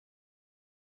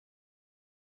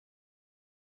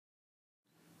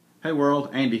Hey world,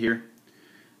 Andy here.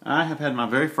 I have had my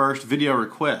very first video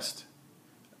request.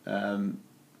 A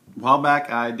while back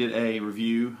I did a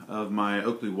review of my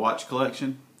Oakley watch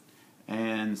collection,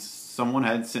 and someone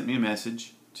had sent me a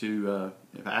message to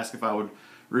ask if I would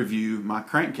review my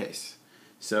crankcase.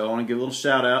 So I want to give a little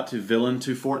shout out to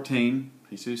Villain214.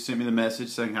 He's who sent me the message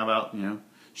saying how about,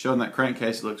 showing that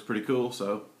crankcase. It looks pretty cool,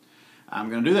 so I'm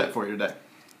going to do that for you today.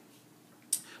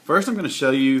 First I'm going to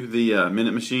show you the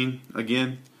minute machine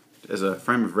again as a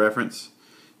frame of reference.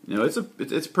 It's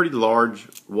a pretty large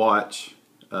watch,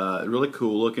 really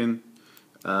cool looking.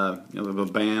 The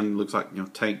band looks like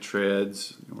tank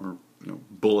treads or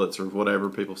bullets or whatever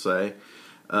people say,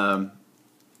 and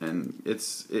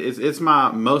it's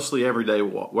my mostly everyday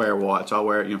wear watch. I'll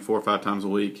wear it 4 or 5 times a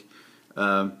week.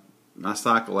 I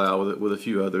cycle out with a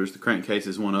few others. The crankcase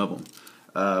is one of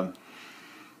them,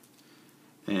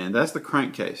 and that's the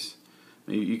crankcase.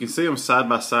 You can see them side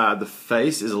by side. The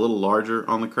face is a little larger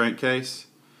on the crankcase.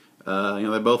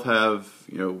 They both have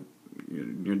your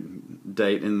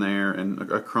date in there and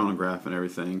a chronograph and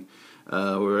everything.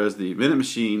 Whereas the minute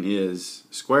machine is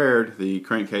squared, the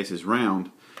crankcase is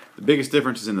round. The biggest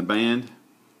difference is in the band.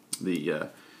 The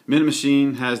minute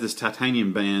machine has this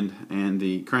titanium band, and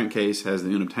the crankcase has the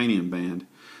unobtainium band,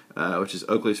 which is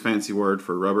Oakley's fancy word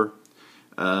for rubber.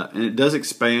 And it does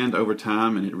expand over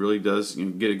time, and it really does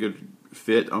get a good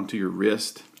fit onto your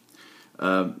wrist.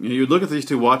 You look at these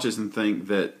two watches and think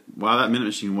that, wow, that minute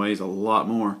machine weighs a lot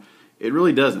more. It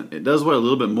really doesn't. It does weigh a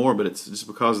little bit more, but it's just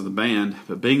because of the band.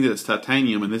 But being that it's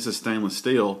titanium and this is stainless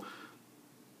steel,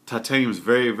 titanium is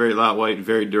very, very lightweight and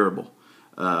very durable.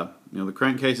 The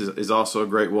crankcase is also a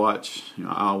great watch.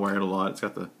 I'll wear it a lot. It's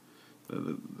got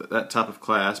that type of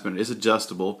clasp, and it is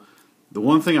adjustable. The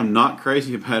one thing I'm not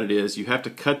crazy about it is you have to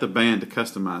cut the band to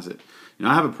customize it.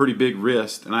 I have a pretty big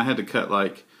wrist, and I had to cut I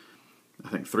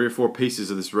think 3 or 4 pieces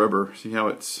of this rubber. See how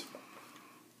it's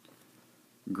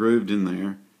grooved in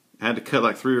there? I had to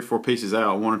cut 3 or 4 pieces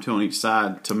out, 1 or 2 on each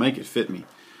side, to make it fit me.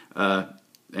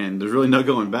 And there's really no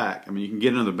going back. I mean, you can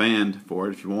get another band for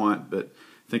it if you want, but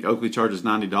I think Oakley charges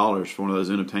 $90 for one of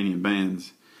those unobtainium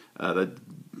bands. They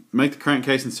make the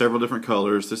crankcase in several different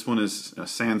colors. This one is a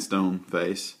sandstone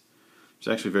face. It's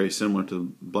actually very similar to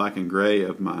the black and gray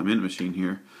of my minute machine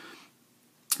here.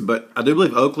 But I do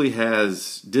believe Oakley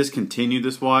has discontinued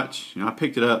this watch. I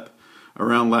picked it up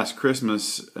around last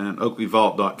Christmas at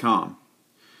oakleyvault.com.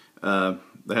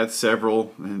 They had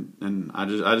several, and I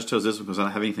just chose this one because I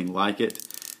don't have anything like it.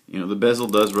 The bezel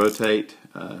does rotate,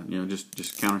 just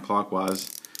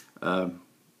counterclockwise.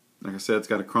 Like I said, it's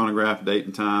got a chronograph, date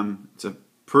and time. It's a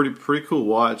pretty cool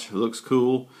watch. It looks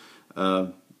cool.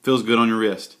 Feels good on your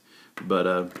wrist.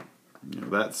 But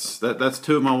that's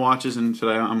 2 of my watches, and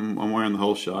today I'm wearing the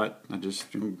whole shot. I just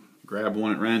grabbed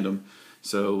one at random.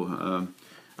 So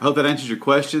I hope that answers your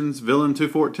questions,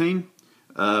 Villain214.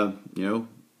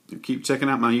 Keep checking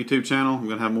out my YouTube channel. I'm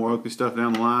gonna have more Oakley stuff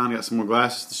down the line. Got some more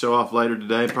glasses to show off later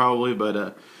today, probably.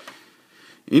 But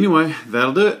anyway,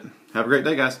 that'll do it. Have a great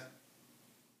day, guys.